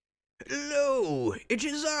Hello, it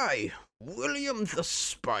is I, William the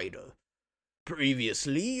Spider.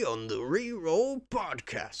 Previously on the Reroll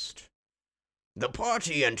podcast. The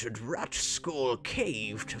party entered Rat Skull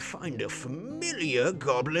Cave to find a familiar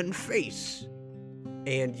goblin face.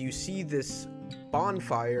 And you see this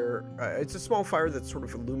bonfire. It's a small fire that's sort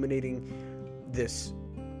of illuminating this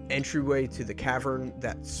entryway to the cavern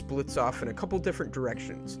that splits off in a couple different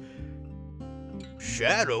directions.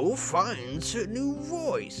 Shadow finds her new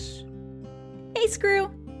voice. Hey, Screw.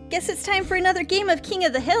 Guess it's time for another game of King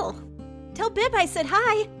of the Hill. Tell Bib I said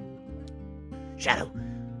hi. Shadow,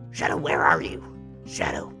 where are you?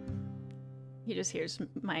 Shadow. He just hears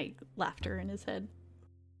my laughter in his head.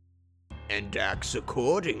 And acts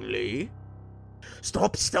accordingly.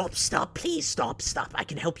 Stop, please stop. I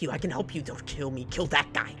can help you, don't kill me, kill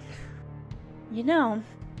that guy. You know,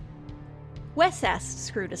 Wes asked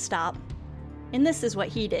Screw to stop. And this is what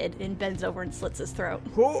he did, and bends over and slits his throat.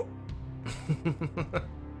 Oh.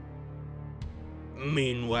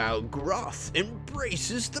 Meanwhile, Groth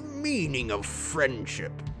embraces the meaning of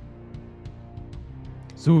friendship.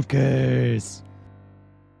 Suitcase!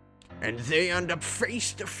 And they end up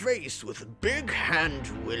face to face with Big Hand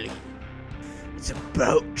Willie. It's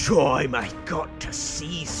about time I got to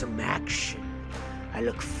see some action. I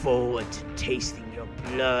look forward to tasting your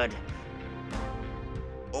blood.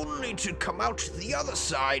 Only to come out the other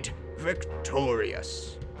side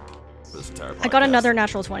victorious. I got another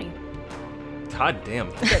natural 20. God damn.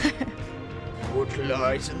 What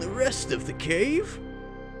lies in the rest of the cave?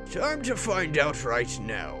 Time to find out right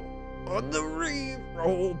now on the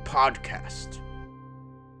Reroll podcast.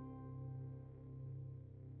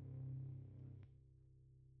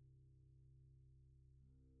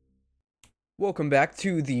 Welcome back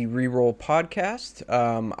to the Reroll podcast.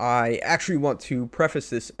 I actually want to preface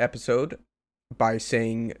this episode by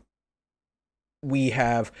saying we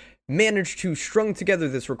have managed to strung together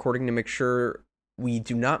this recording to make sure we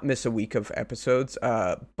do not miss a week of episodes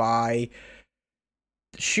by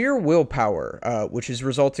sheer willpower, which is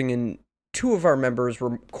resulting in two of our members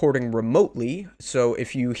recording remotely. So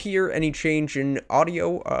if you hear any change in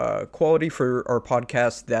audio quality for our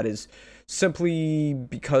podcast, that is simply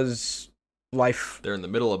because life... They're in the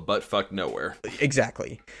middle of butt-fuck nowhere.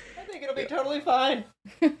 Exactly. I think it'll be totally fine.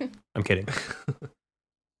 I'm kidding.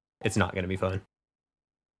 It's not going to be fun.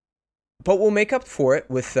 But we'll make up for it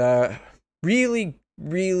with really,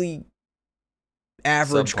 really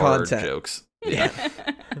average Subpar content. Jokes. Yeah.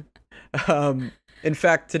 In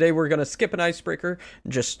fact, today we're going to skip an icebreaker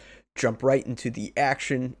and just jump right into the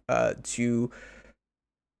action to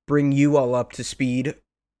bring you all up to speed.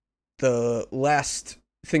 The last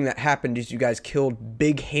thing that happened is you guys killed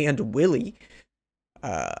Big Hand Willie.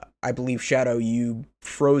 I believe, Shadow, you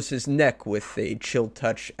froze his neck with a chill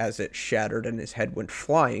touch as it shattered and his head went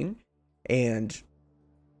flying. And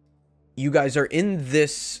you guys are in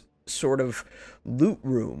this sort of loot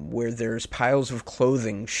room where there's piles of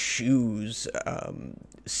clothing, shoes,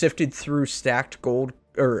 sifted through stacked gold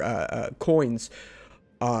or coins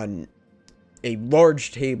on a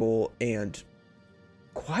large table, and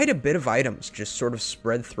quite a bit of items just sort of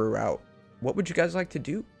spread throughout. What would you guys like to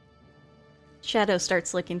do? Shadow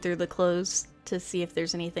starts looking through the clothes to see if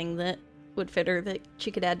there's anything that would fit her that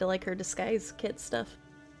she could add to like her disguise kit stuff.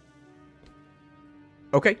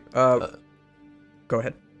 Okay, go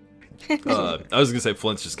ahead. I was gonna say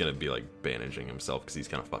Flint's just gonna be like bandaging himself because he's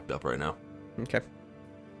kind of fucked up right now. Okay.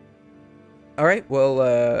 All right,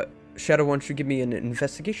 well, Shadow, why don't you give me an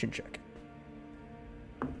investigation check?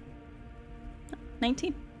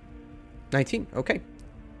 19. 19, okay.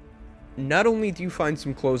 Not only do you find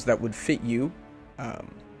some clothes that would fit you,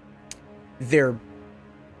 they're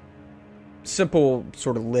simple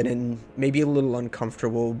sort of linen, maybe a little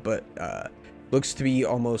uncomfortable, but looks to be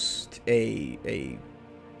almost a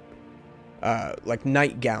like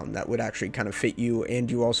nightgown that would actually kind of fit you, and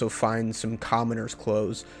you also find some commoner's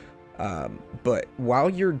clothes. But while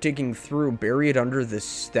you're digging through, buried under this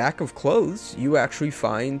stack of clothes, you actually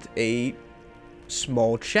find a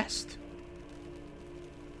small chest.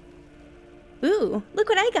 Ooh, look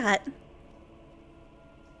what I got.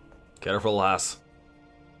 Careful, lass.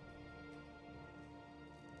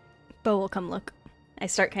 Bo will come look. I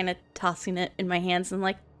start kind of tossing it in my hands and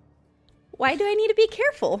like, why do I need to be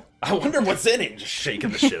careful? I wonder what's in it. Just shaking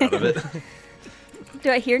the shit out of it.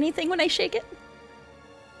 Do I hear anything when I shake it?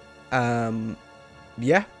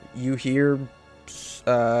 Yeah, you hear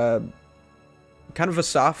kind of a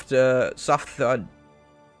soft thud.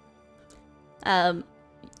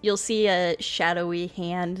 You'll see a shadowy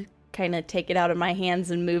hand kind of take it out of my hands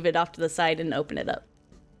and move it off to the side and open it up.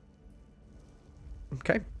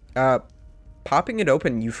 Okay. popping it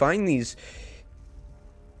open, you find these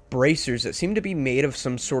bracers that seem to be made of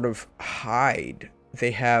some sort of hide.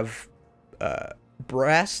 They have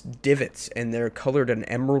brass divots, and they're colored an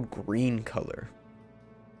emerald green color.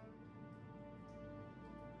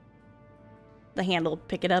 The hand will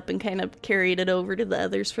pick it up and kind of carry it over to the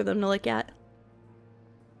others for them to look at.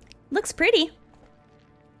 Looks pretty.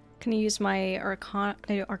 Can you use my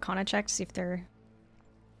Arcana check to see if they're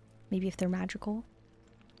magical?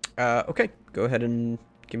 Okay, go ahead and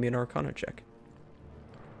give me an Arcana check.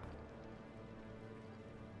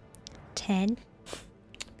 10.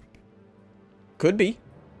 Could be.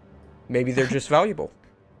 Maybe they're just valuable.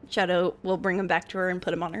 Shadow will bring them back to her and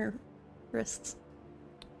put them on her wrists.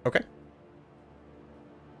 Okay.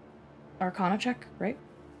 Arcana check, right?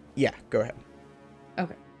 Yeah, go ahead.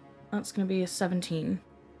 Okay. That's going to be a 17.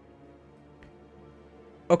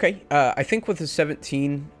 Okay, I think with a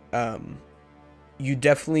 17, you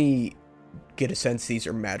definitely get a sense these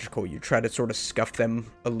are magical. You try to sort of scuff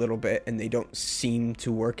them a little bit, and they don't seem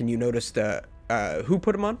to work, and you notice that, who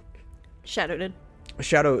put them on? Shadow did.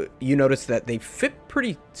 Shadow, you notice that they fit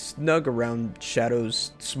pretty snug around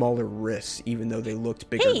Shadow's smaller wrists, even though they looked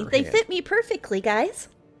bigger in Hey, her they hand. fit me perfectly, guys.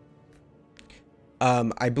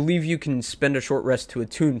 I believe you can spend a short rest to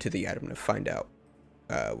attune to the item to find out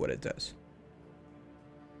what it does.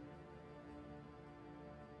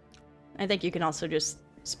 I think you can also just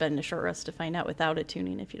spend a short rest to find out without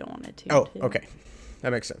attuning if you don't want to attune. Oh, too. okay.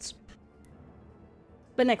 That makes sense.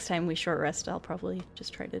 But next time we short rest, I'll probably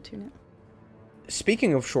just try to attune it.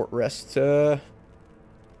 Speaking of short rests, what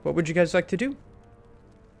would you guys like to do?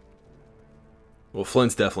 Well,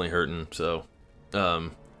 Flint's definitely hurting, so I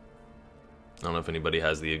don't know if anybody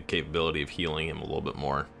has the capability of healing him a little bit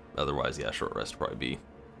more. Otherwise, yeah, short rest would probably be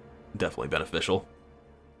definitely beneficial.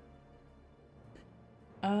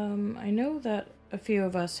 I know that a few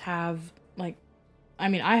of us have, I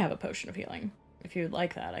have a potion of healing. If you would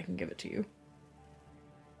like that, I can give it to you.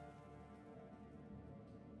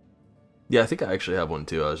 Yeah, I think I actually have one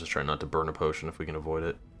too. I was just trying not to burn a potion if we can avoid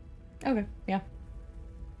it. Okay, yeah.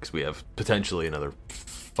 Because we have potentially another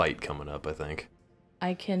fight coming up, I think.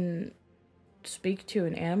 I can speak to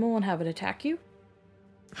an animal and have it attack you,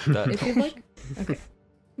 That, if you'd like. Okay.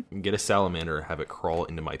 get a salamander and have it crawl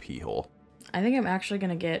into my pee hole. I think I'm actually going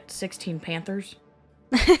to get 16 panthers.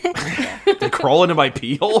 They crawl into my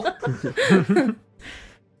pee hole?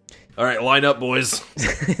 All right, line up, boys.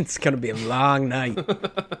 It's going to be a long night.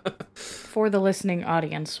 For the listening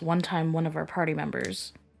audience, one time one of our party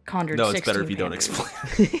members conjured 16 No, it's better if you don't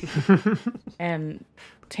panthers. explain. And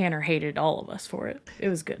Tanner hated all of us for it. It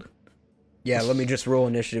was good. Yeah, let me just roll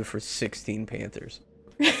initiative for 16 panthers.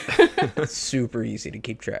 Super easy to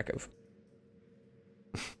keep track of.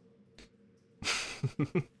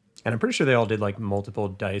 And I'm pretty sure they all did multiple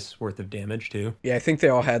dice worth of damage too. Yeah, I think they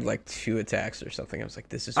all had 2 attacks or something. I was like,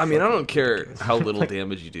 this is I mean, I fucking don't care ridiculous. how little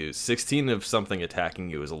damage you do. 16 of something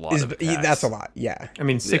attacking you is a lot of attacks. That's a lot, yeah. I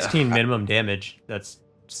mean, 16 minimum damage. That's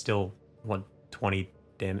still 120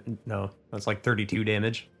 damage. No, that's 32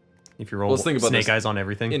 damage. If you roll Let's think about snake this. eyes on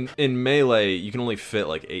everything. In melee, you can only fit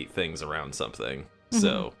 8 things around something.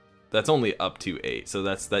 So that's only up to 8. So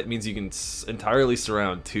that means you can entirely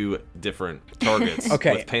surround 2 different targets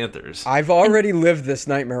Okay. with panthers. I've already lived this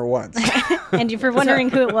nightmare once. And if you're wondering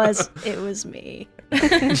who it was me.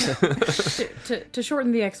 To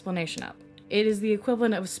shorten the explanation up, it is the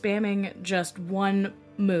equivalent of spamming just one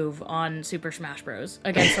move on Super Smash Bros.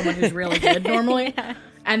 Against someone who's really good normally,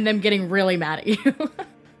 and them getting really mad at you.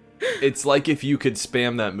 It's like if you could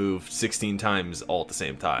spam that move 16 times all at the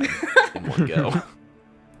same time in one go.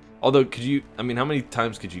 Although, how many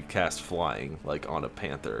times could you cast flying, on a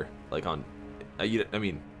panther? What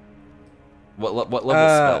level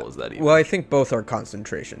spell is that even? Well, I think both are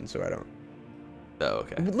concentration, so I don't... Oh,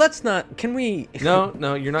 okay. Let's not... Can we...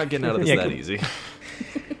 No, you're not getting out of this Yeah, that can- easy.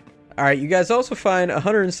 Alright, you guys also find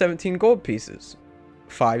 117 gold pieces,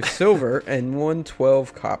 5 silver, and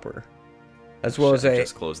 112 copper. As well as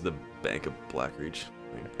Just closed the bank of Blackreach.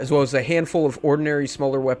 a handful of ordinary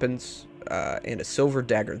smaller weapons, and a silver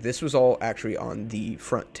dagger. This was all actually on the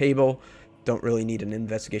front table. Don't really need an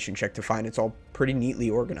investigation check to find. It's all pretty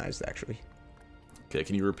neatly organized, actually. Okay,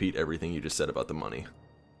 can you repeat everything you just said about the money?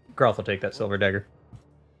 Groth will take that silver dagger.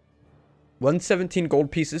 117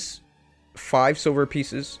 gold pieces, 5 silver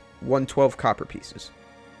pieces, 112 copper pieces.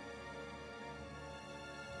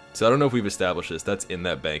 So I don't know if we've established this. That's in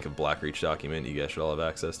that bank of Blackreach document you guys should all have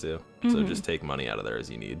access to. So just take money out of there as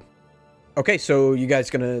you need. Okay, so you guys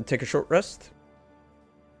gonna take a short rest?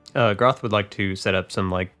 Groth would like to set up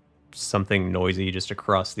some something noisy just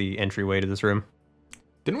across the entryway to this room.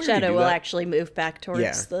 Didn't we already Shadow do will that? actually move back towards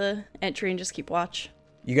Yeah. the entry and just keep watch.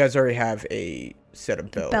 You guys already have a set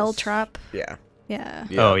of bells. Bell trap. Yeah. Yeah.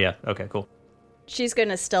 Yeah. Oh yeah. Okay. Cool. She's going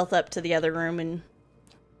to stealth up to the other room and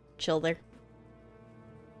chill there.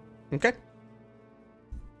 Okay.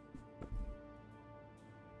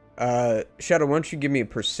 Shadow, why don't you give me a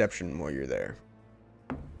perception while you're there?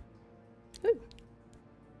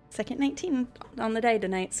 Second 19 on the die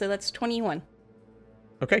tonight, so that's 21.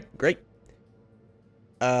 Okay, great.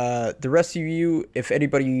 The rest of you, if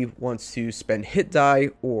anybody wants to spend hit die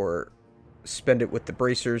or spend it with the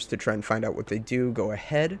bracers to try and find out what they do, go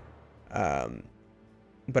ahead.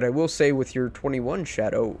 But I will say with your 21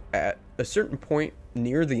 Shadow, at a certain point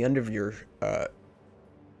near the end of your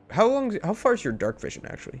how far is your dark vision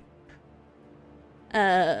actually?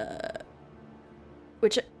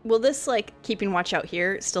 Which will this like keeping watch out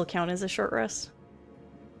here still count as a short rest?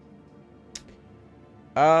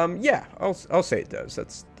 Yeah, I'll say it does.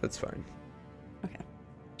 That's fine. Okay.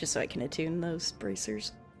 Just so I can attune those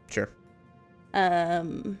bracers. Sure.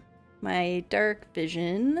 My dark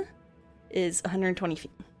vision is 120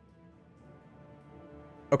 feet.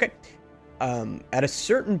 Okay. At a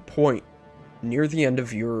certain point near the end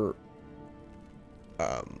of your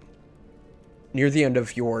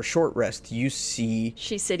short rest, you see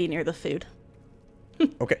She's sitting near the food.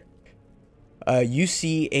 okay. You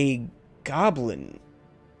see a goblin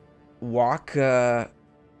walk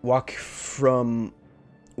from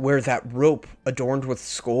where that rope adorned with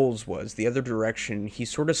skulls was, the other direction. He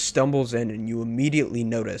sort of stumbles in, and you immediately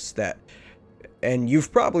notice that, and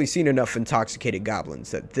you've probably seen enough intoxicated goblins,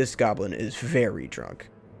 that this goblin is very drunk.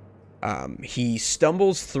 He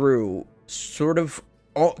stumbles through, sort of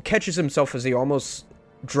catches himself as he almost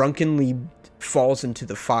drunkenly falls into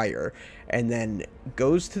the fire, and then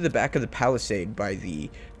goes to the back of the palisade by the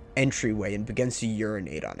entryway and begins to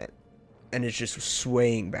urinate on it, and is just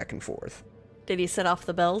swaying back and forth. Did he set off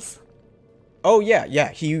the bells? Oh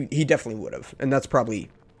yeah, he definitely would have, and that's probably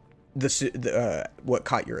what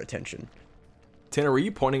caught your attention. Tanner, were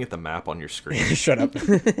you pointing at the map on your screen? Shut up.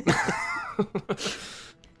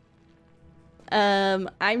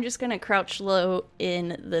 I'm just gonna crouch low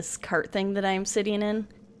in this cart thing that I'm sitting in,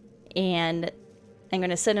 and I'm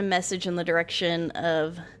gonna send a message in the direction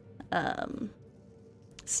of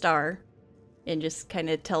Star, and just kind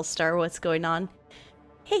of tell Star what's going on.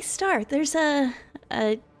 Hey Star, there's a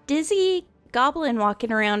dizzy goblin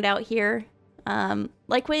walking around out here,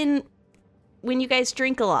 like when you guys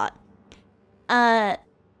drink a lot.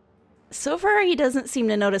 So far he doesn't seem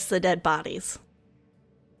to notice the dead bodies.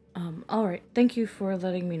 Alright, thank you for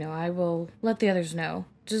letting me know. I will let the others know.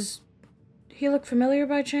 Does he look familiar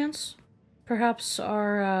by chance? Perhaps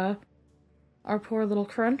our poor little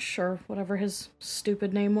Crunch, or whatever his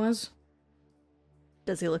stupid name was?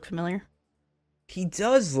 Does he look familiar? He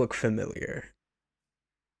does look familiar,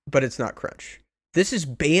 but it's not Crunch. This is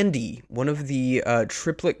Bandy, one of the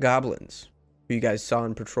triplet goblins who you guys saw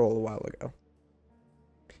in patrol a while ago.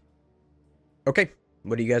 Okay,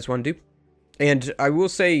 what do you guys want to do? And I will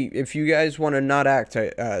say, if you guys want to not act,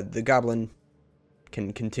 the goblin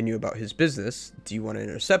can continue about his business. Do you want to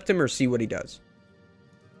intercept him or see what he does?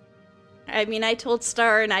 I mean, I told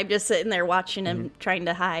Star, and I'm just sitting there watching him trying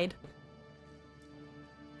to hide.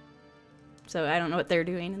 So I don't know what they're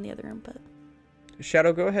doing in the other room, but...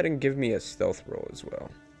 Shadow, go ahead and give me a stealth roll as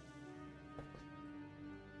well.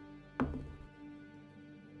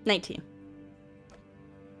 19.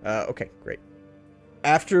 Okay, great.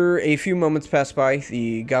 After a few moments pass by,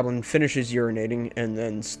 the goblin finishes urinating and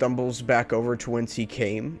then stumbles back over to whence he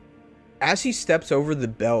came. As he steps over the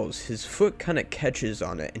bells, his foot kind of catches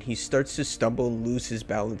on it, and he starts to stumble and lose his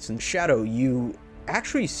balance. And Shadow, you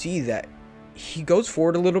actually see that he goes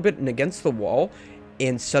forward a little bit and against the wall,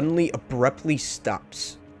 and suddenly abruptly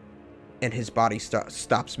stops, and his body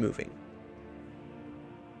stops moving.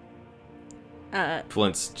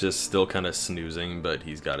 Flint's just still kind of snoozing, but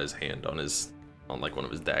he's got his hand on like one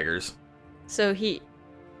of his daggers. So he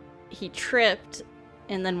tripped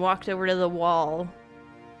and then walked over to the wall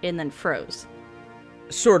and then froze.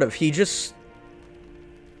 Sort of. He just...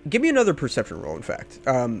 Give me another perception roll, in fact.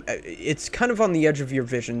 It's kind of on the edge of your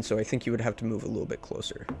vision, so I think you would have to move a little bit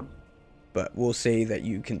closer. But we'll say that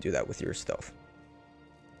you can do that with your stealth.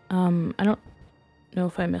 I don't know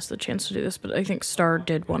if I missed the chance to do this, but I think Star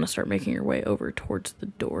did want to start making her way over towards the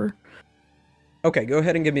door. Okay, go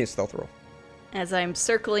ahead and give me a stealth roll. As I'm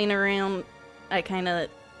circling around, I kind of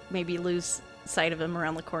maybe lose sight of him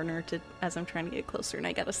around the corner as I'm trying to get closer, and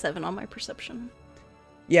I got a 7 on my perception.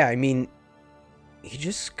 Yeah, I mean, he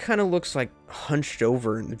just kind of looks like hunched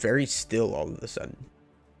over and very still all of a sudden.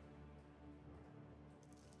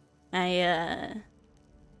 I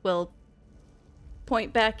will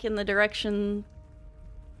point back in the direction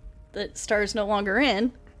that Star's no longer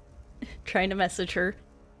in, trying to message her,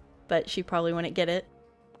 but she probably wouldn't get it.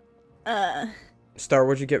 Star,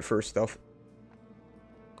 what'd you get for stealth?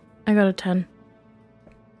 I got a 10.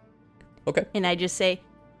 Okay. And I just say,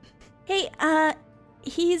 hey,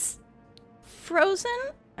 he's frozen?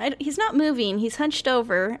 He's not moving. He's hunched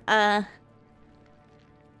over. Kind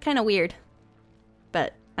of weird.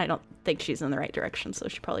 But I don't think she's in the right direction, so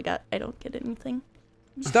she probably I don't get anything.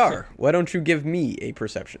 Star, why don't you give me a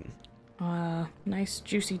perception? Nice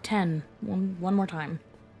juicy 10. One more time.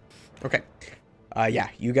 Okay. Yeah,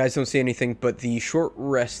 you guys don't see anything, but the short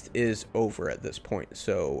rest is over at this point,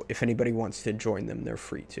 so if anybody wants to join them, they're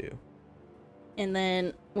free to. And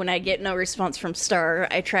then when I get no response from Star,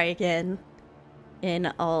 I try again,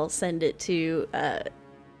 and I'll send it to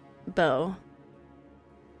Bo,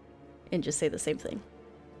 and just say the same thing.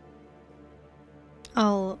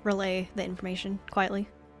 I'll relay the information quietly.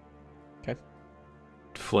 Okay.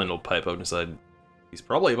 Flynn will pipe up and decide he's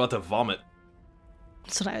probably about to vomit.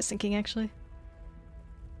 That's what I was thinking, actually.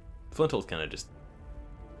 Flint will kind of just,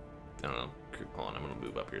 I don't know. Hold on, I'm gonna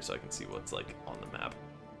move up here so I can see what's like on the map.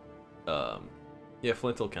 Yeah,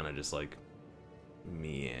 Flint will kind of just like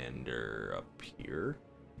meander up here.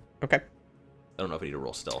 Okay. I don't know if I need to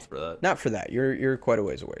roll stealth for that. Not for that. You're quite a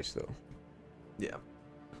ways away still. Yeah.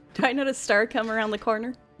 Do I notice Star come around the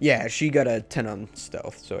corner? Yeah, she got a 10 on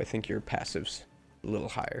stealth, so I think your passive's a little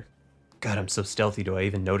higher. God, I'm so stealthy. Do I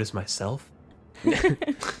even notice myself?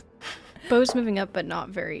 Bo's moving up, but not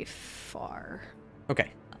very far.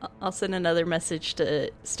 Okay. I'll send another message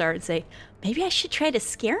to Star and say, maybe I should try to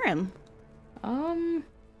scare him.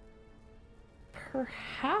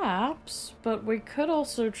 Perhaps, but we could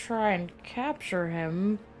also try and capture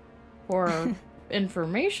him for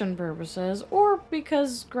information purposes, or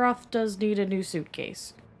because Groth does need a new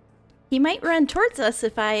suitcase. He might run towards us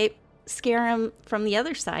if I scare him from the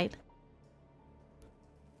other side.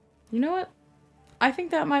 You know what? I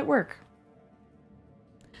think that might work.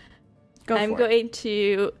 I'm going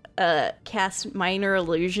to cast Minor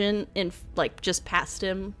Illusion and just past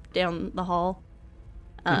him down the hall,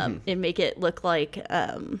 and make it look like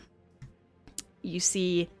you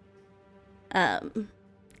see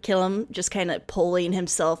Killam just kind of pulling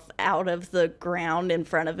himself out of the ground in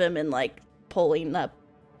front of him and pulling up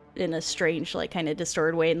in a strange kind of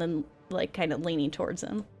distorted way, and then kind of leaning towards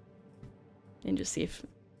him, and just see if.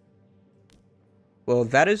 Well,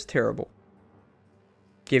 that is terrible.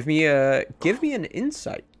 Give me an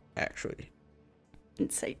insight, actually.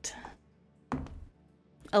 Insight.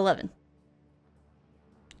 11.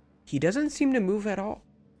 He doesn't seem to move at all.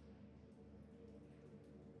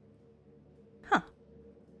 Huh.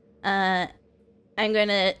 I'm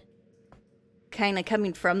gonna kind of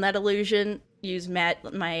coming from that illusion use my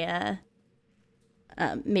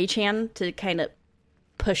mage hand to kind of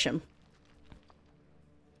push him.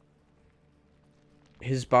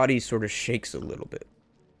 His body sort of shakes a little bit.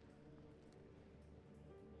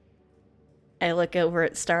 I look over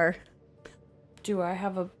at Star. Do I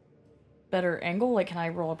have a better angle? Can I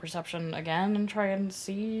roll a perception again and try and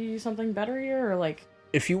see something better here? Or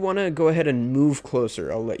If you want to go ahead and move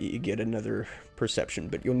closer, I'll let you get another perception,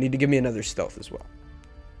 but you'll need to give me another stealth as well.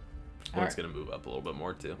 Flint's gonna move up a little bit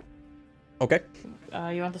more too. Okay.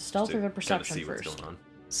 You want the stealth or the perception see first? What's going on.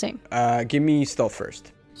 Same. Give me stealth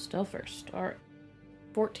first. Stealth first. Alright.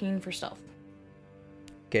 14 for stealth.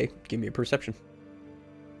 Okay, give me a perception.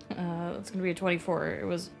 It's gonna be a 24. It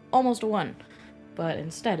was almost a 1, but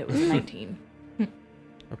instead it was a 19.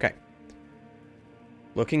 Okay.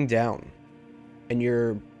 Looking down, and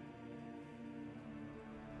you're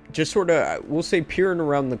just sort of, we'll say, peering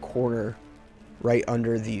around the corner right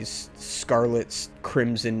under these scarlet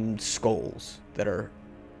crimson skulls that are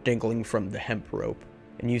dangling from the hemp rope.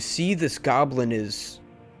 And you see this goblin is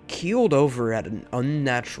keeled over at an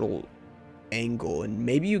unnatural angle, and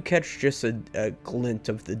maybe you catch just a glint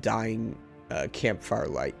of the dying campfire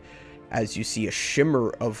light as you see a shimmer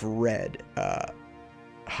of red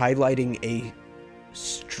highlighting a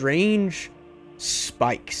strange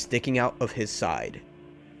spike sticking out of his side.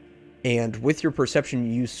 And with your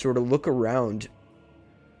perception, you sort of look around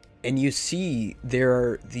and you see there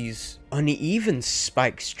are these uneven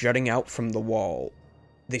spikes jutting out from the wall.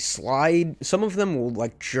 They slide, some of them will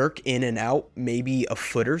jerk in and out maybe a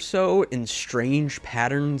foot or so in strange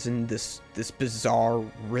patterns in this bizarre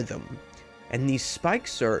rhythm. And these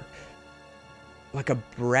spikes are like a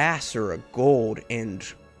brass or a gold and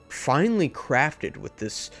finely crafted with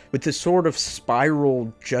this sort of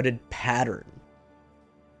spiral jutted pattern.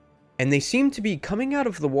 And they seem to be coming out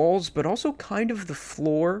of the walls, but also kind of the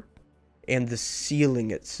floor. and the ceiling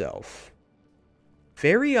itself.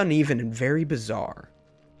 Very uneven and very bizarre.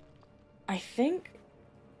 I think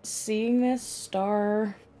seeing this,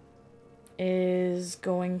 Star is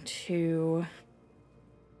going to...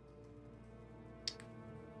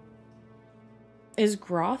 Is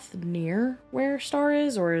Groth near where Star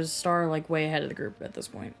is, or is Star, like, way ahead of the group at this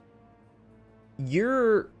point?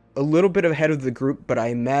 You're a little bit ahead of the group, but I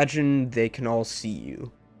imagine they can all see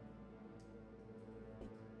you.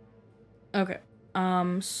 Okay.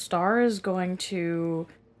 Star is going to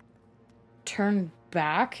turn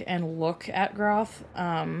back and look at Groth,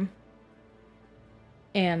 and,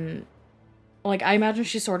 like, I imagine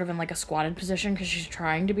she's sort of in, like, a squatted position because she's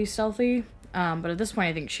trying to be stealthy, but at this point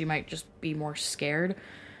I think she might just be more scared.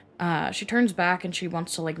 She turns back and she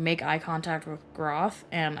wants to, like, make eye contact with Groth,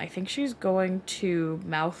 and I think she's going to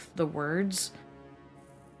mouth the words,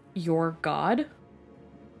 "Your God,"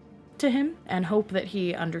 to him, and hope that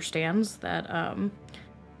he understands that,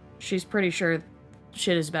 she's pretty sure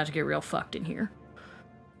shit is about to get real fucked in here.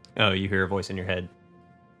 Oh, you hear a voice in your head.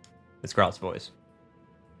 It's Groth's voice.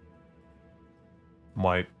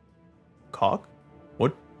 My cock?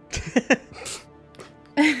 What?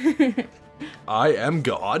 I am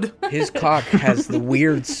God. His cock has the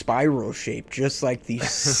weird spiral shape, just like these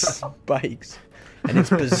spikes. And it's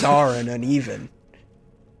bizarre and uneven.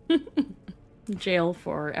 Jail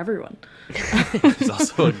for everyone. There's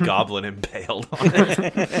also a goblin impaled on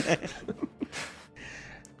it.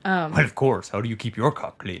 Well, of course. How do you keep your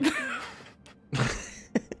cock clean?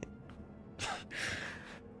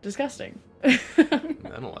 Disgusting. I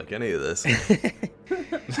don't like any of this.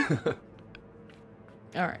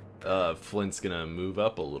 Alright. Flint's gonna move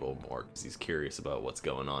up a little more because he's curious about what's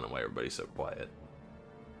going on and why everybody's so quiet.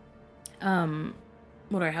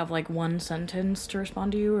 What do I have, like, one sentence to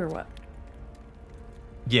respond to you, or what?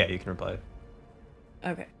 Yeah, you can reply.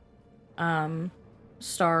 Okay.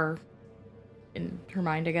 Star, in her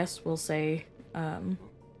mind, I guess, will say,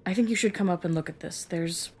 I think you should come up and look at this.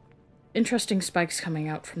 There's interesting spikes coming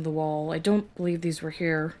out from the wall. I don't believe these were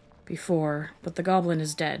here before, but the goblin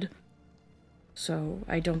is dead. So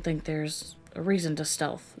I don't think there's a reason to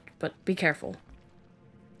stealth, but be careful.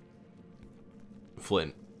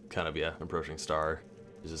 Flint, kind of, approaching Star,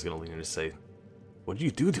 is just gonna lean in and say, "What did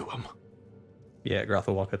you do to him?" Yeah, Groth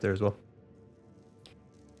will walk up there as well.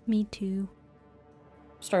 Me too.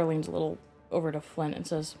 Star leans a little over to Flint and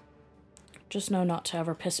says, "Just know not to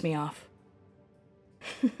ever piss me off."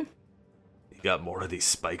 You got more of these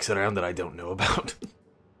spikes around that I don't know about.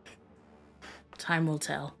 Time will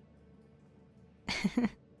tell.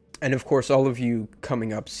 And of course, all of you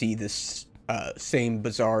coming up see this same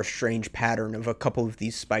bizarre, strange pattern of a couple of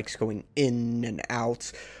these spikes going in and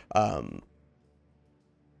out. At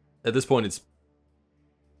this point, it's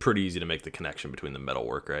pretty easy to make the connection between the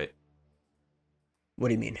metalwork, right? What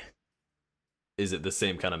do you mean? Is it the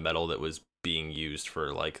same kind of metal that was being used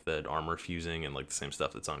for, like, the armor fusing and, like, the same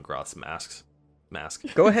stuff that's on Groth's mask?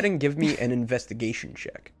 Go ahead and give me an investigation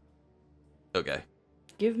check. Okay.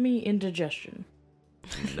 Give me indigestion.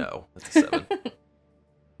 No, that's a 7.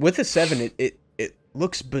 With a 7, it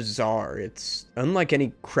looks bizarre. It's unlike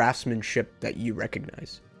any craftsmanship that you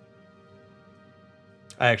recognize.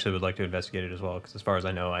 I actually would like to investigate it as well, because as far as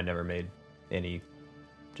I know, I never made any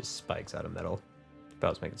just spikes out of metal. If I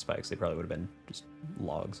was making spikes, they probably would have been just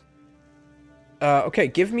logs. Okay,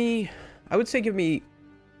 give me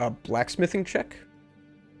a blacksmithing check.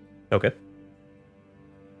 Okay.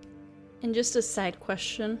 And just a side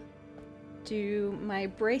question. Do my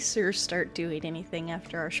bracers start doing anything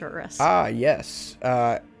after our short rest? Ah, yes.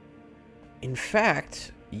 In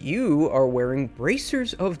fact, you are wearing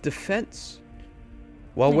bracers of defense.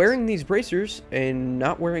 While Nice. wearing these bracers and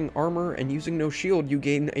not wearing armor and using no shield, you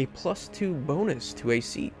gain a +2 bonus to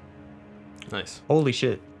AC. Nice. Holy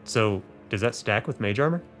shit. So, does that stack with mage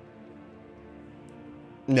armor?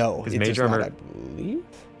 No, Is it mage does armor- not, I believe.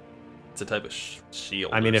 It's a type of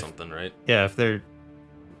shield I mean, or if- something, right? Yeah,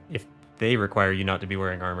 if they require you not to be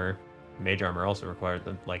wearing armor, mage armor also requires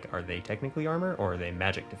them. Like, are they technically armor, or are they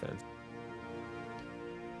magic defense?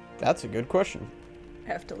 That's a good question. I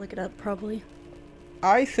have to look it up, probably.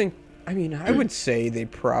 I would say they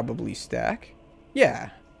probably stack. Yeah,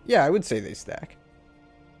 I would say they stack.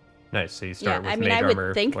 Nice, so you Yeah, start with I mean, mage I would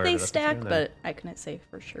armor. think wherever they that's stack, and then- but I couldn't say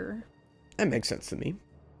for sure. That makes sense to me.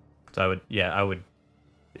 So I would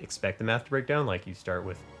expect the math to break down. Like, you start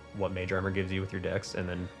with what mage armor gives you with your dex, and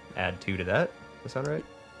then add 2 to that. Does that sound right?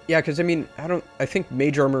 Yeah, because I think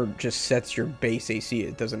mage armor just sets your base AC.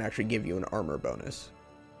 It doesn't actually give you an armor bonus.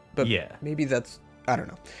 But Yeah. maybe I don't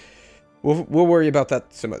know. We'll worry about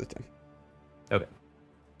that some other time. Okay.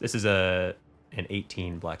 This is a an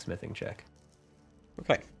 18 blacksmithing check.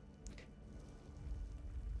 Okay.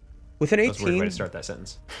 With an That's a weird way 18, to start that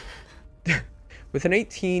sentence. with an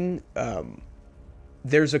 18,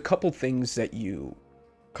 there's a couple things that you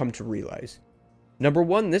come to realize. Number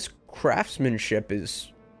one, this craftsmanship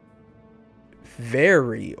is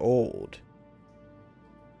very old.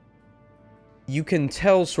 You can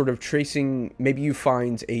tell, sort of tracing, maybe you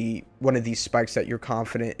find one of these spikes that you're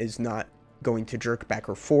confident is not going to jerk back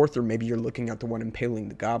or forth, or maybe you're looking at the one impaling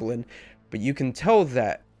the goblin, but you can tell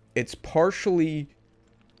that it's partially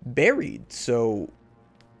buried. So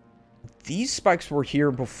these spikes were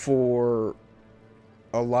here before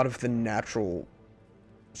a lot of the natural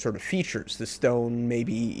sort of features, the stone,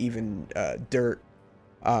 maybe even dirt.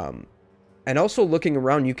 And also looking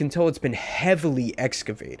around, you can tell it's been heavily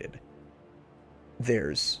excavated.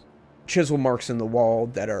 There's chisel marks in the wall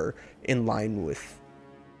that are in line with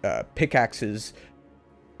pickaxes,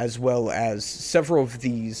 as well as several of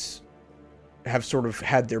these have sort of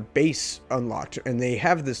had their base unlocked, and they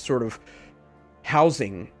have this sort of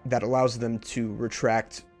housing that allows them to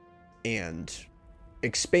retract and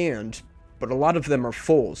expand, but a lot of them are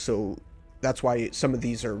full, so that's why some of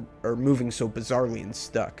these are moving so bizarrely and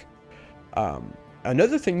stuck.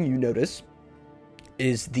 Another thing you notice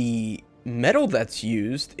is the metal that's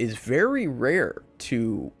used is very rare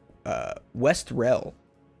to West Rel.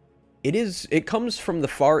 It comes from the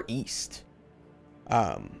Far East,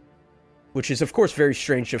 which is of course very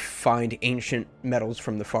strange to find ancient metals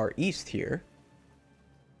from the Far East here.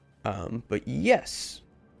 But yes,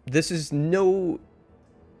 this is no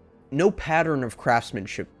pattern of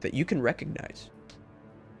craftsmanship that you can recognize.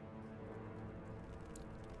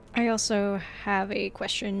 I also have a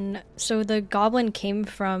question. So the goblin came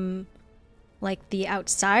from, like, the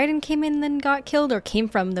outside and came in and then got killed, or came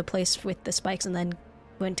from the place with the spikes and then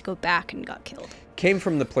went to go back and got killed? Came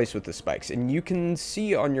from the place with the spikes, and you can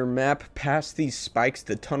see on your map past these spikes,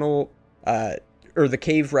 the tunnel, or the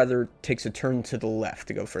cave rather, takes a turn to the left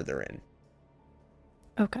to go further in.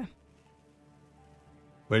 Okay.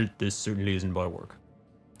 Well, this certainly isn't my work.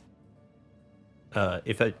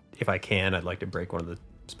 If I can, I'd like to break one of the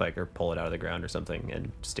spike or pull it out of the ground or something and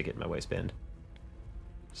stick it in my waistband,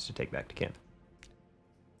 just to take back to camp.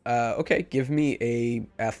 Okay, give me a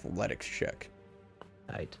athletics check.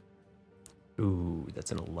 Right. Ooh,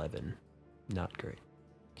 that's an 11. Not great.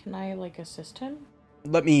 Can I, like, assist him?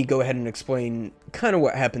 Let me go ahead and explain kind of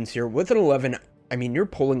what happens here. With an 11, I mean, you're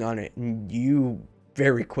pulling on it, and you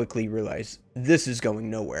very quickly realize this is going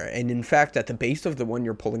nowhere. And in fact, at the base of the one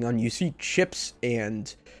you're pulling on, you see chips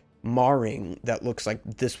and marring that looks like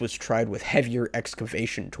this was tried with heavier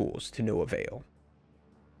excavation tools to no avail.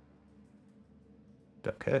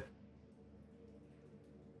 Okay.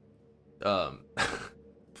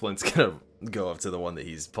 Flint's gonna go up to the one that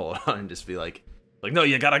he's pulling on and just be like, no,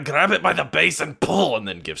 you gotta grab it by the base and pull, and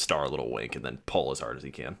then give Star a little wink and then pull as hard as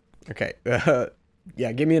he can. Okay.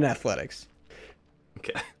 Yeah, give me an athletics.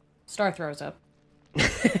 Okay. Star throws up.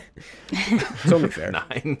 It's only fair.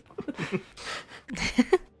 9.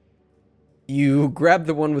 You grab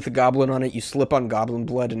the one with the goblin on it, you slip on goblin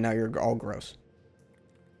blood, and now you're all gross.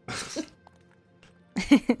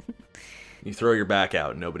 You throw your back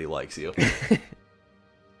out, nobody likes you.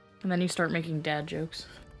 And then you start making dad jokes.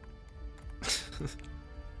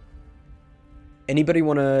 Anybody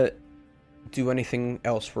want to do anything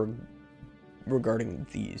else regarding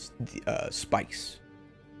these spikes?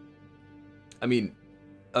 I mean,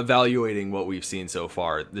 evaluating what we've seen so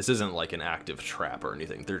far, this isn't like an active trap or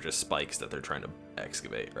anything. They're just spikes that they're trying to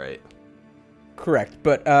excavate, right? Correct,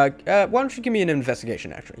 but why don't you give me an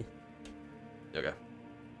investigation, actually? Okay.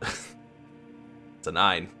 It's a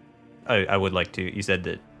 9. I would like to. You said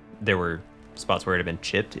that there were spots where it had been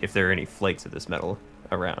chipped. If there are any flakes of this metal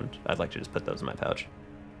around, I'd like to just put those in my pouch.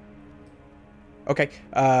 Okay,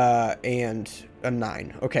 and a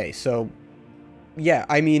 9. Okay, so, yeah,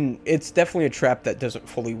 I mean, it's definitely a trap that doesn't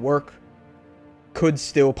fully work. Could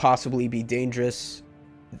still possibly be dangerous.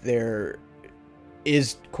 There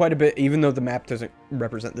is quite a bit, even though the map doesn't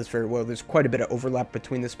represent this very well, there's quite a bit of overlap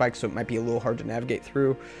between the spikes, so it might be a little hard to navigate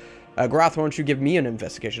through. Groth, why don't you give me an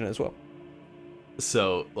investigation as well?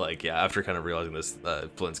 So, after kind of realizing this,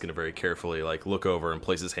 Flint's gonna very carefully, look over and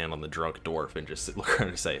place his hand on the drunk dwarf and just look around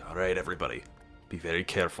and say, all right, everybody, be very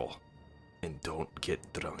careful and don't get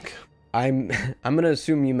drunk. I'm gonna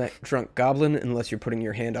assume you meant drunk goblin unless you're putting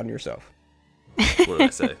your hand on yourself. What did I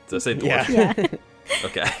say? Did I say dwarf? Yeah.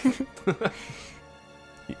 Okay.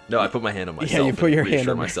 No, I put my hand on myself. Yeah, you put your hand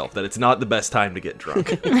reassure on myself that it's not the best time to get drunk.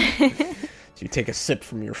 So you take a sip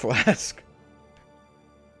from your flask.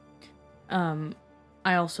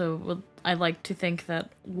 I also would. I like to think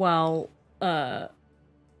that while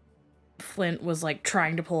Flint was like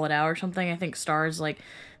trying to pull it out or something, I think Star's like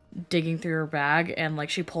digging through her bag, and like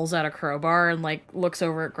she pulls out a crowbar and like looks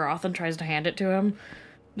over at Groth and tries to hand it to him.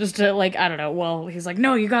 Just to like, I don't know, well, he's like,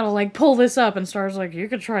 no, you gotta like pull this up, and Star's like, you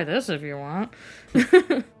could try this if you want.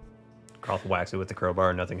 Croth whacks it with the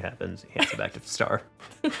crowbar and nothing happens. He hands it back to Star.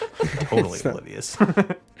 Totally oblivious.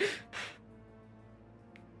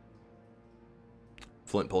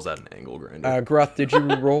 Flint pulls out an angle grinder. Groth, did you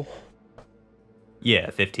roll?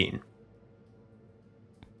 Yeah, 15.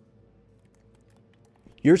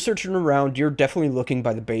 You're searching around. You're definitely looking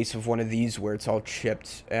by the base of one of these where it's all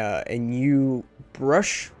chipped, and you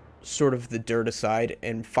brush sort of the dirt aside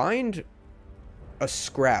and find a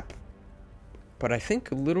scrap. But I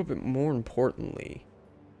think a little bit more importantly,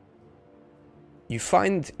 you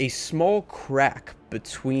find a small crack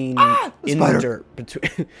between in the dirt.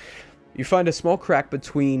 Between you find a small crack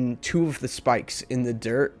between two of the spikes in the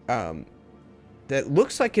dirt. That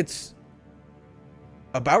looks like it's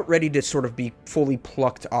about ready to sort of be fully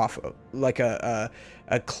plucked off of, like a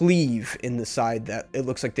cleave in the side that it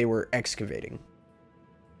looks like they were excavating.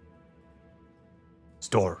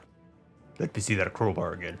 Star, let me see that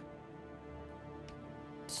crowbar again.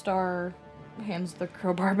 Star hands the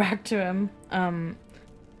crowbar back to him.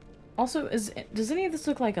 Also, does any of this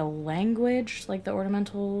look like a language, like the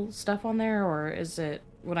ornamental stuff on there, or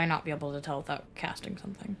would I not be able to tell without casting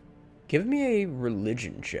something? Give me a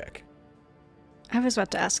religion check. I was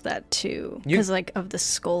about to ask that too, because like of the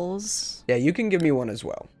skulls. Yeah, you can give me one as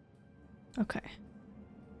well. Okay.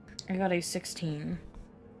 I got a 16.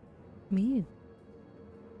 Me.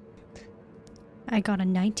 I got a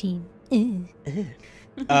 19.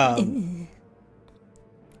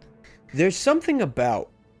 There's something about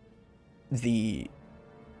the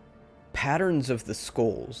patterns of the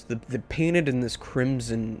skulls, the painted in this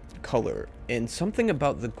crimson color, and something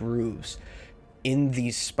about the grooves in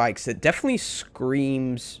these spikes that definitely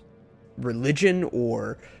screams religion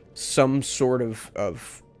or some sort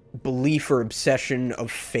of belief or obsession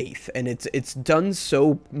of faith. And it's done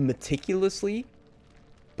so meticulously,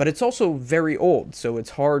 but it's also very old, so it's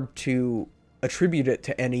hard to attribute it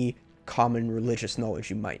to any common religious knowledge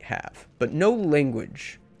you might have. But no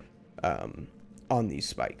language on these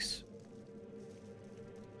spikes.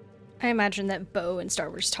 I imagine that Bo and Star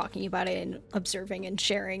were just talking about it and observing and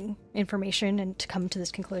sharing information and to come to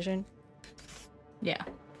this conclusion. Yeah,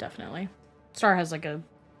 definitely. Star has like a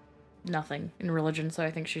nothing in religion, so I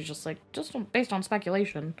think she's just like, based on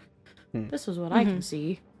speculation, this is what I can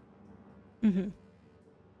see. Mm-hmm.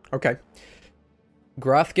 Okay.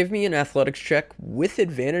 Groth, give me an athletics check with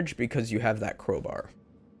advantage because you have that crowbar.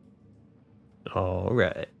 All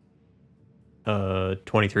right.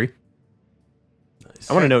 23.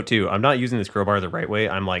 Nice. I want to note too, I'm not using this crowbar the right way.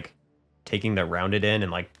 I'm like taking the rounded end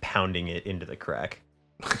and like pounding it into the crack,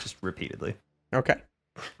 just repeatedly. Okay.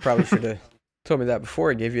 Probably should have told me that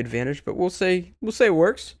before I gave you advantage, but we'll say it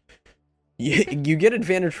works. You get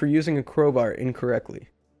advantage for using a crowbar incorrectly.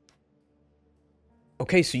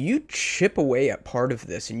 Okay, so you chip away at part of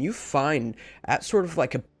this, and you find at sort of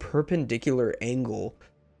like a perpendicular angle,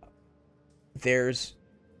 there's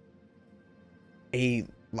a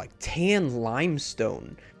like tan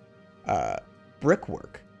limestone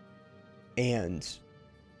brickwork, and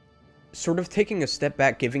sort of taking a step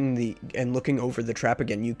back, and looking over the trap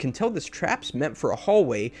again, you can tell this trap's meant for a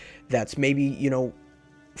hallway that's maybe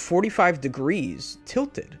 45 degrees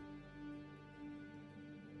tilted,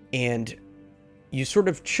 and you sort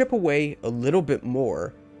of chip away a little bit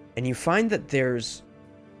more, and you find that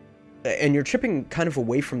and you're chipping kind of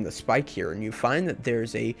away from the spike here, and you find that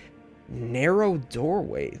there's a narrow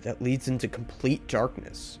doorway that leads into complete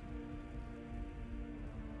darkness.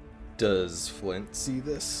 Does Flint see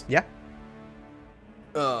this? Yeah.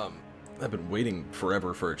 I've been waiting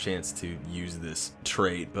forever for a chance to use this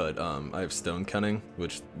trait, but I have stone cunning,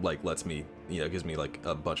 which like lets me, gives me like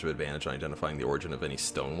a bunch of advantage on identifying the origin of any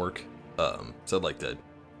stonework. So I'd like to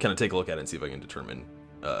kind of take a look at it and see if I can determine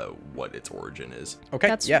what its origin is. Okay.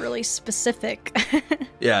 That's really specific.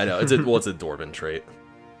 Yeah, I know. It's a dwarven trait.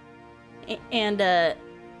 And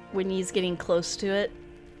when he's getting close to it,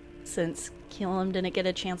 since Keelam didn't get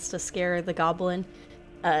a chance to scare the goblin,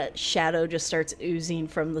 shadow just starts oozing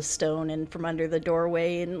from the stone and from under the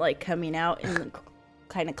doorway and like coming out and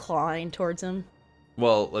kind of clawing towards him.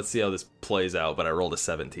 Well, let's see how this plays out, but I rolled a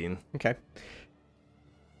 17. Okay.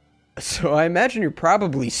 So I imagine you're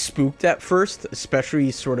probably spooked at first, especially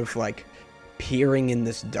sort of like peering in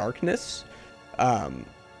this darkness.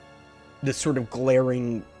 This sort of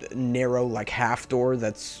glaring, narrow, like half door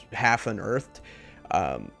that's half unearthed.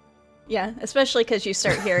 Yeah, especially because you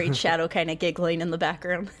start hearing Shadow kind of giggling in the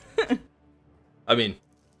background. I mean,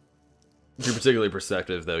 if you're particularly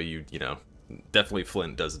perceptive, though, you know, definitely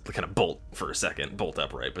Flint does kind of bolt for a second, bolt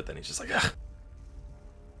upright, but then he's just like, ah.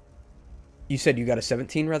 You said you got a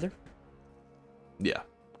 17, rather? Yeah.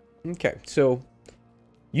 Okay, so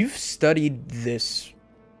you've studied this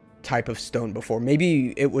type of stone before.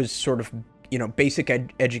 Maybe it was sort of, you know, basic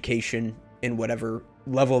education in whatever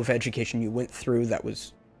level of education you went through that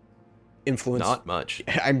was influenced. Not much.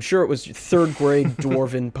 I'm sure it was third grade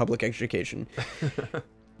dwarven public education.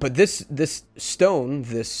 But this stone,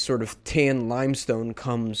 this sort of tan limestone,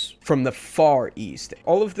 comes from the far east.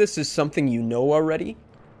 All of this is something you know already,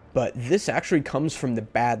 but this actually comes from the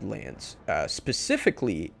Badlands,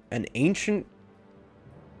 specifically an ancient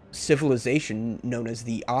civilization known as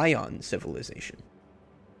the Ion civilization.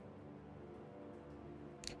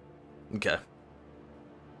 Okay.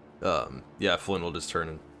 Yeah, Flynn will just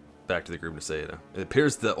turn back to the group to say, it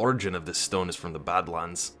appears the origin of this stone is from the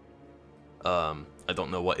Badlands. I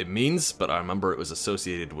don't know what it means, but I remember it was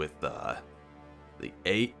associated with the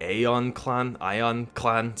Ion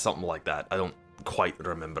clan, something like that. I don't quite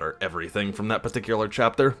remember everything from that particular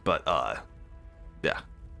chapter, but yeah.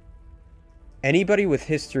 Anybody with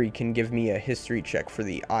history can give me a history check for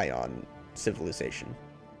the Ion civilization.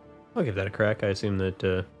 I'll give that a crack. I assume that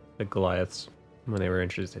the Goliaths, when they were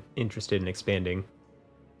interested in expanding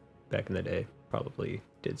back in the day, probably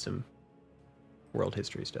did some world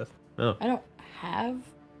history stuff. Oh, I don't have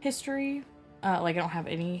history. I don't have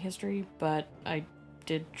any history, but I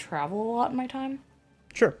did travel a lot in my time.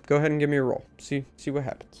 Sure, go ahead and give me a roll. See what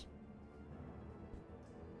happens.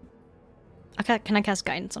 Okay, can I cast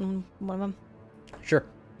guidance on one of them? Sure.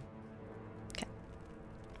 Okay.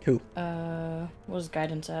 Who? What does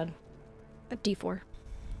guidance add? A D4.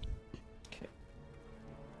 Okay.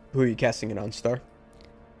 Who are you casting it on, Star?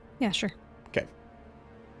 Yeah, sure. Okay.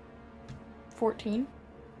 14.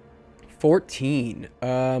 14.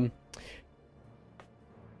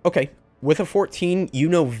 Okay. With a 14, you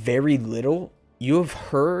know very little. You have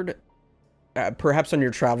heard, perhaps on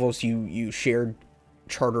your travels, you shared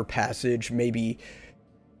charter passage, maybe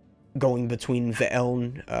going between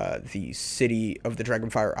Veeln, the city of the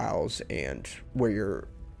Dragonfire Isles, and where your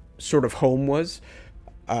sort of home was,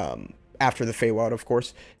 after the Feywild, of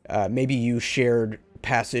course. Maybe you shared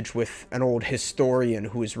passage with an old historian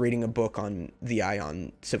who was reading a book on the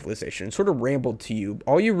Ion civilization and sort of rambled to you.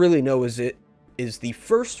 All you really know is it is the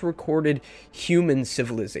first recorded human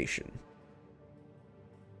civilization.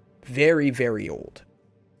 Very, very old.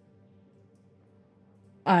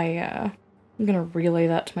 I'm gonna relay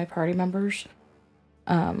that to my party members.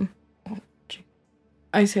 I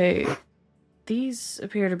say, these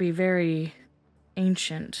appear to be very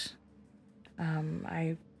ancient.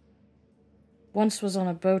 I once was on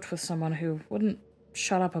a boat with someone who wouldn't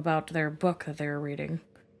shut up about their book that they were reading.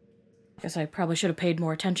 Guess I probably should have paid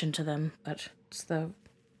more attention to them, but it's the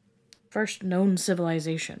first known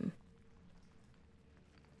civilization.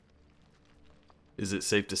 Is it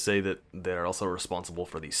safe to say that they're also responsible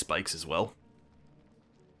for these spikes as well?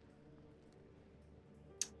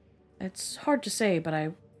 It's hard to say, but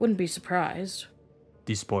I wouldn't be surprised.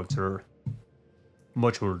 these spikes are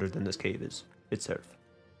much older than this cave is itself.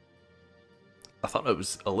 I thought it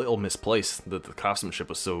was a little misplaced that the craftsmanship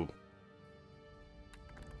was so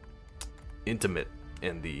intimate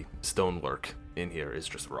and the stonework in here is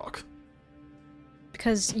just rock.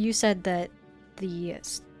 Because you said that the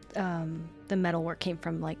metalwork came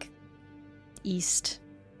from like east,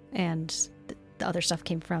 and the other stuff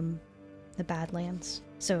came from the Badlands.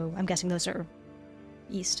 So I'm guessing those are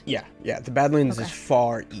east. Yeah. The Badlands Okay. is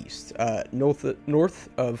far east, north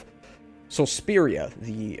of Solsperia,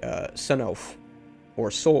 the Sun Elf or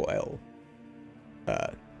Soul Elf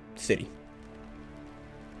city.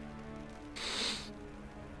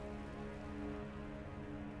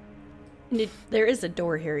 There is a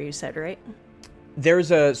door here, you said, right?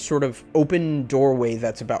 There's a sort of open doorway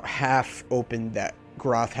that's about half open that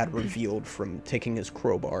Groth had revealed from taking his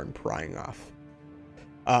crowbar and prying off.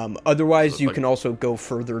 Otherwise, you can also go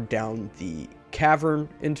further down the cavern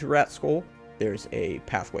into Rat Skull. There's a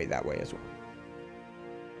pathway that way as well.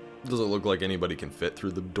 Does it look like anybody can fit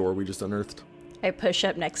through the door we just unearthed? I push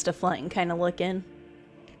up next to Flint and kind of look in.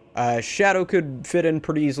 Shadow could fit in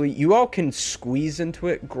pretty easily. You all can squeeze into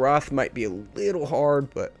it. Groth might be a little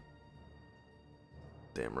hard, but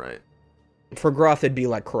Damn right. for Groth, it'd be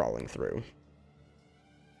like crawling through.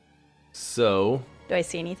 So, Do I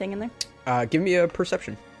see anything in there? Give me a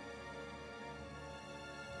perception.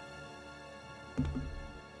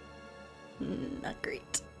 Not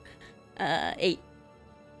great. 8.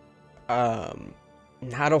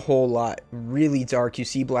 Not a whole lot. Really dark. You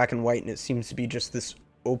see black and white, and it seems to be just this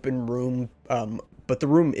open room, but the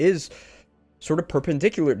room is sort of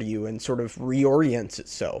perpendicular to you and sort of reorients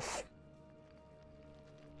itself.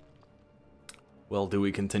 Well, do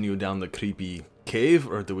we continue down the creepy cave,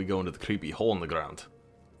 or do we go into the creepy hole in the ground?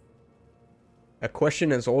 A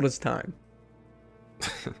question as old as time.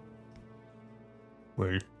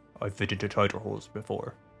 Well, I've been into tighter holes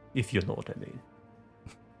before, if you know what I mean.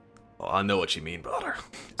 Well, I know what you mean, brother.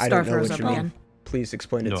 I Star don't know throws what up you again. mean. Please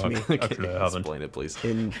explain it No, to me actually, I haven't. Explain it, please.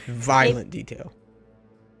 in violent detail.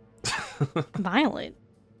 Violent.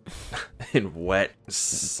 In wet,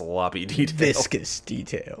 sloppy detail. Viscous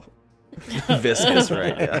detail. Viscous,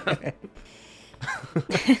 right? Yeah.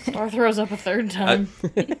 Star throws up a third time.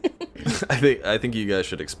 I think you guys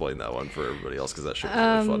should explain that one for everybody else because that shit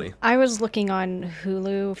was really funny. I was looking on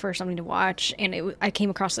Hulu for something to watch, and I came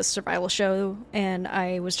across this survival show, and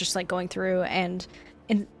I was just like going through, and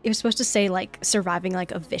it was supposed to say like surviving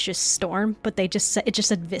like a vicious storm, but it just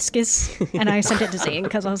said viscous, and I sent it to Zane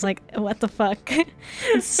because I was like, what the fuck?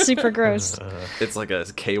 It's super gross. It's like a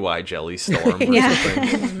KY jelly storm or Yeah.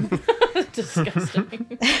 something. Disgusting.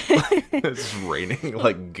 It's raining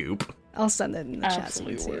like goop. I'll send it in the chat. so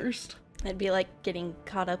you Absolute can see it. worst. It'd be like getting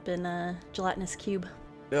caught up in a gelatinous cube.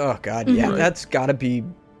 Oh god, yeah, that's gotta be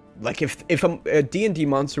like if a D&D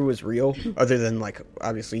monster was real, other than like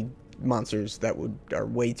obviously monsters that are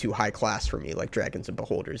way too high class for me, like dragons and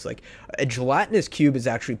beholders. Like a gelatinous cube is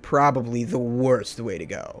actually probably the worst way to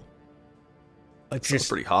go. Like It's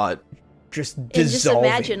pretty hot. just And just dissolving.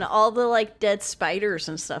 imagine all the like dead spiders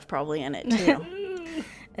and stuff probably in it too.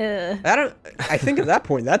 I think at that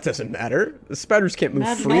point that doesn't matter. The spiders can't move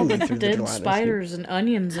Imagine all freely the through the dead gelatinous spiders and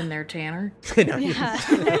onions in there, Tanner. cube.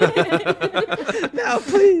 No,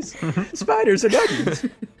 please, spiders and onions.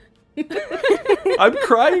 I'm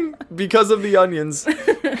crying because of the onions.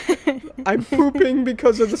 I'm pooping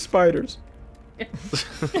because of the spiders.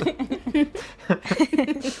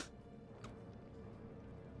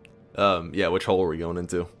 Yeah, which hole are we going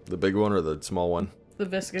into? The big one or the small one? The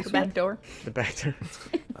viscous Back one. door. The back there.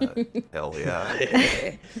 Hell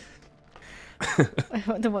yeah.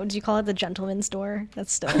 What would you call it? The gentleman's door?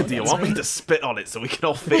 That's still. Do you want me to spit on it so we can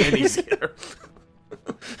all fit in easier?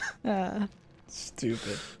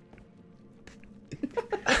 Stupid.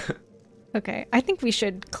 Okay, I think we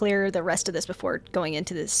should clear the rest of this before going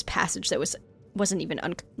into this passage that wasn't even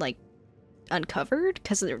uncovered,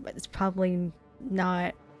 because it's probably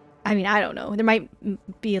not. I mean, I don't know. There might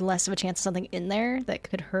be less of a chance of something in there that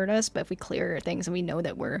could hurt us, but if we clear things and we know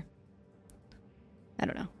that I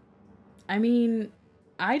don't know. I mean,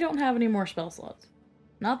 I don't have any more spell slots.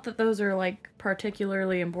 Not that those are like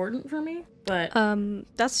particularly important for me, but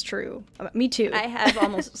That's true. Me too. I have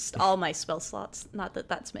almost all my spell slots. Not that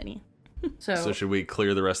that's many. So should we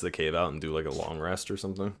clear the rest of the cave out and do like a long rest or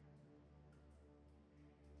something?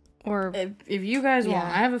 Or if you guys want,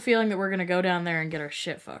 Yeah. I have a feeling that we're gonna go down there and get our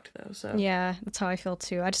shit fucked though. So yeah, that's how I feel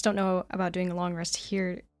too. I just don't know about doing a long rest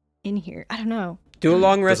here. I don't know. Do a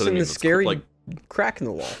long rest That's what I in mean, the it's scary like- crack in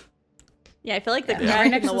the wall. Yeah, I feel like the Yeah. crack Right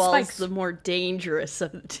in next the to the wall is spikes. the more dangerous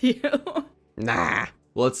of the two. Nah.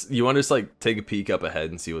 Well, you want to just like take a peek up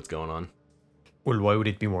ahead and see what's going on? Well, why would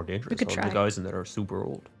it be more dangerous? could All try. the guys in there are super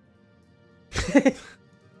old.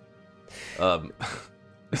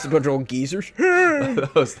 It's a bunch of old geezers.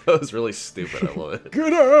 that was really stupid. I love it.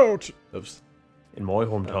 Get out! Oops. In my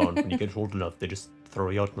hometown, when you get old enough, they just throw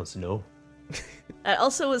you out in the snow. That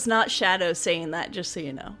also was not Shadow saying that, just so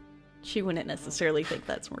you know. She wouldn't necessarily think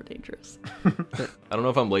that's more dangerous. I don't know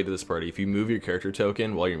if I'm late to this party. If you move your character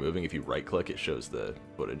token while you're moving, if you right click, it shows the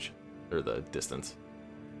footage or the distance.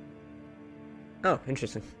 Oh,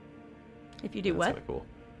 interesting. If you do That's what? kind of cool.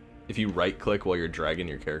 If you right click while you're dragging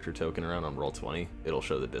your character token around on Roll20, it'll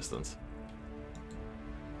show the distance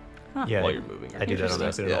Yeah, while you're moving. I do that on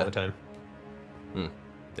accident all the time.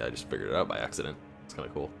 Yeah, I just figured it out by accident. It's kind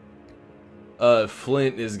of cool.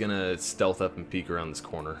 Flint is gonna stealth up and peek around this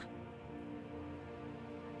corner.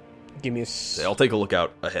 Give me a I'll take a look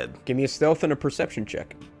out ahead. give me a stealth and a perception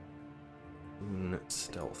check.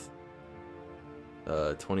 Stealth.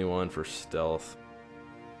 21 for stealth.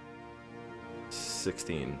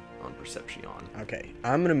 16 on perception. Okay,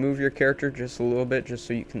 I'm gonna move your character just a little bit, just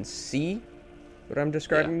so you can see what I'm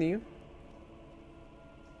describing to you.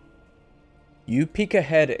 You peek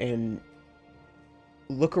ahead and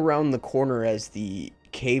look around the corner as the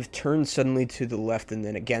cave turns suddenly to the left and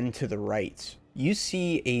then again to the right. You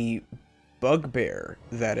see a bugbear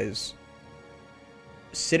that is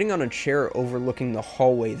sitting on a chair overlooking the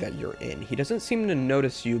hallway that you're in. He doesn't seem to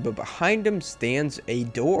notice you, but behind him stands a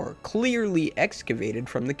door, clearly excavated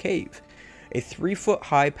from the cave. A 3-foot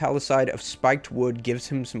high palisade of spiked wood gives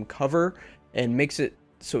him some cover and makes it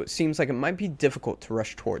so it seems like it might be difficult to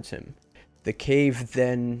rush towards him. The cave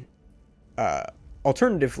then,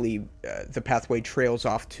 alternatively, the pathway trails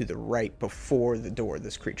off to the right before the door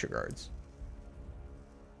this creature guards.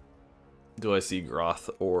 Do I see Groth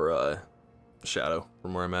or Shadow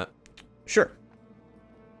from where I'm at? Sure.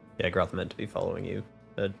 Yeah, Groth meant to be following you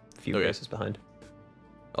a few paces behind.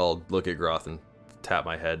 I'll look at Groth and tap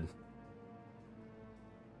my head.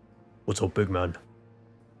 What's up, big man?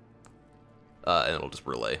 And it'll just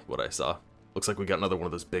relay what I saw. Looks like we got another one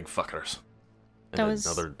of those big fuckers. And That was-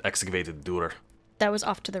 another excavated door. That was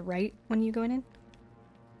off to the right when you going in?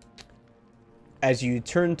 As you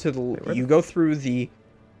turn to you go through the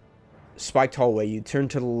spiked hallway, you turn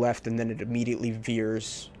to the left, and then it immediately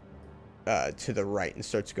veers to the right and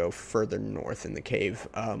starts to go further north in the cave.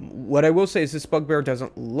 What I will say is this bugbear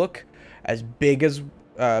doesn't look as big as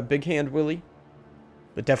Big Hand Willie,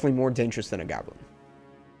 but definitely more dangerous than a goblin.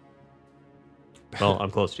 Well,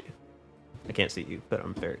 I'm close to you. I can't see you, but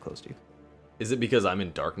I'm very close to you. Is it because I'm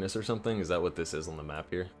in darkness or something? Is that what this is on the map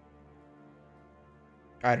here?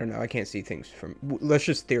 I don't know. I can't see things from... Let's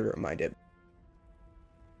just theater mind it.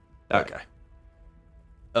 Okay.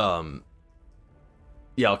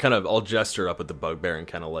 Yeah, I'll gesture up at the bugbear and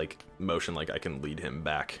kind of like motion like I can lead him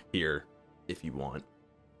back here if you want.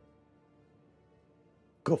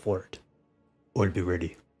 Go for it. I'll be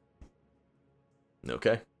ready.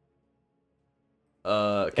 Okay.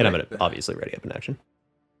 And I'm gonna obviously ready up in action.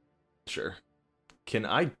 Sure. Can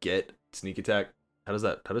I get sneak attack? How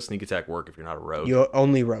does sneak attack work if you're not a rogue? You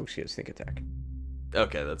only rogues get sneak attack.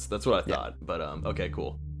 Okay, that's what I thought. But okay,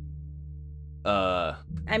 cool. I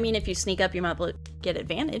mean, if you sneak up, you might be able to get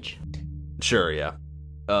advantage. Sure, yeah.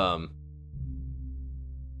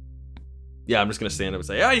 Yeah, I'm just gonna stand up and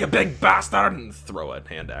say, "Ah, you big bastard!" and throw a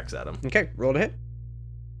hand axe at him. Okay, roll to hit.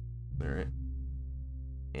 All right.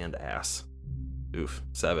 And ass. Oof,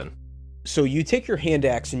 7. So you take your hand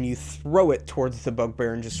axe and you throw it towards the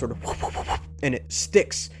bugbear and just sort of... and it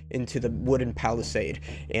sticks into the wooden palisade.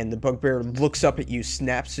 And the bugbear looks up at you,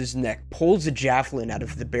 snaps his neck, pulls a javelin out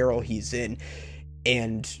of the barrel he's in,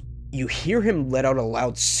 and you hear him let out a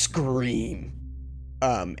loud scream.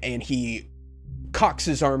 And he cocks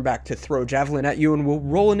his arm back to throw a javelin at you, and we'll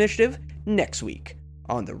roll initiative next week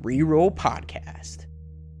on the Reroll Podcast.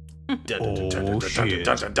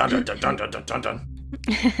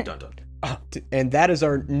 And that is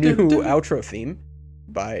our new outro theme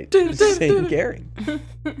by St. Gary. I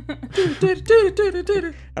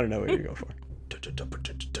don't know what you're going for.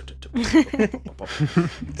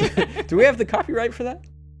 Do we have the copyright for that?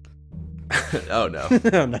 Oh no.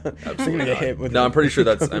 Oh, no. Absolutely Get not. hit with No, it. I'm pretty sure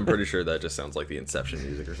that just sounds like the Inception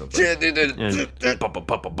music or something.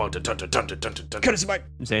 Cut his mic.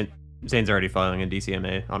 Zane's already filing a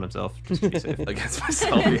DCMA on himself, just to be safe. Against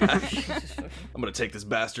myself, yeah. I'm gonna take this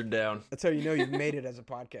bastard down. That's how you know you've made it as a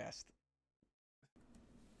podcast.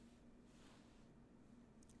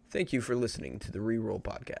 Thank you for listening to the Reroll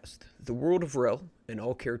Podcast. The world of Rel and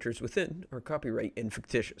all characters within are copyright and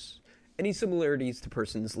fictitious. Any similarities to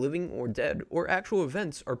persons living or dead or actual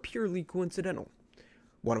events are purely coincidental.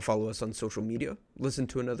 Want to follow us on social media, listen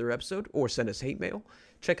to another episode, or send us hate mail?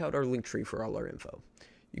 Check out our link tree for all our info.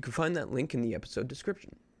 You can find that link in the episode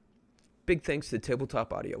description. Big thanks to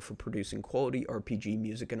Tabletop Audio for producing quality RPG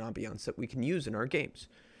music and ambiance that we can use in our games.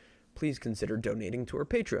 Please consider donating to our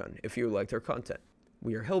Patreon if you liked our content.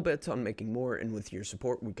 We are hell-bent on making more, and with your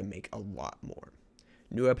support, we can make a lot more.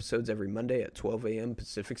 New episodes every Monday at 12 a.m.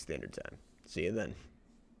 Pacific Standard Time. See you then.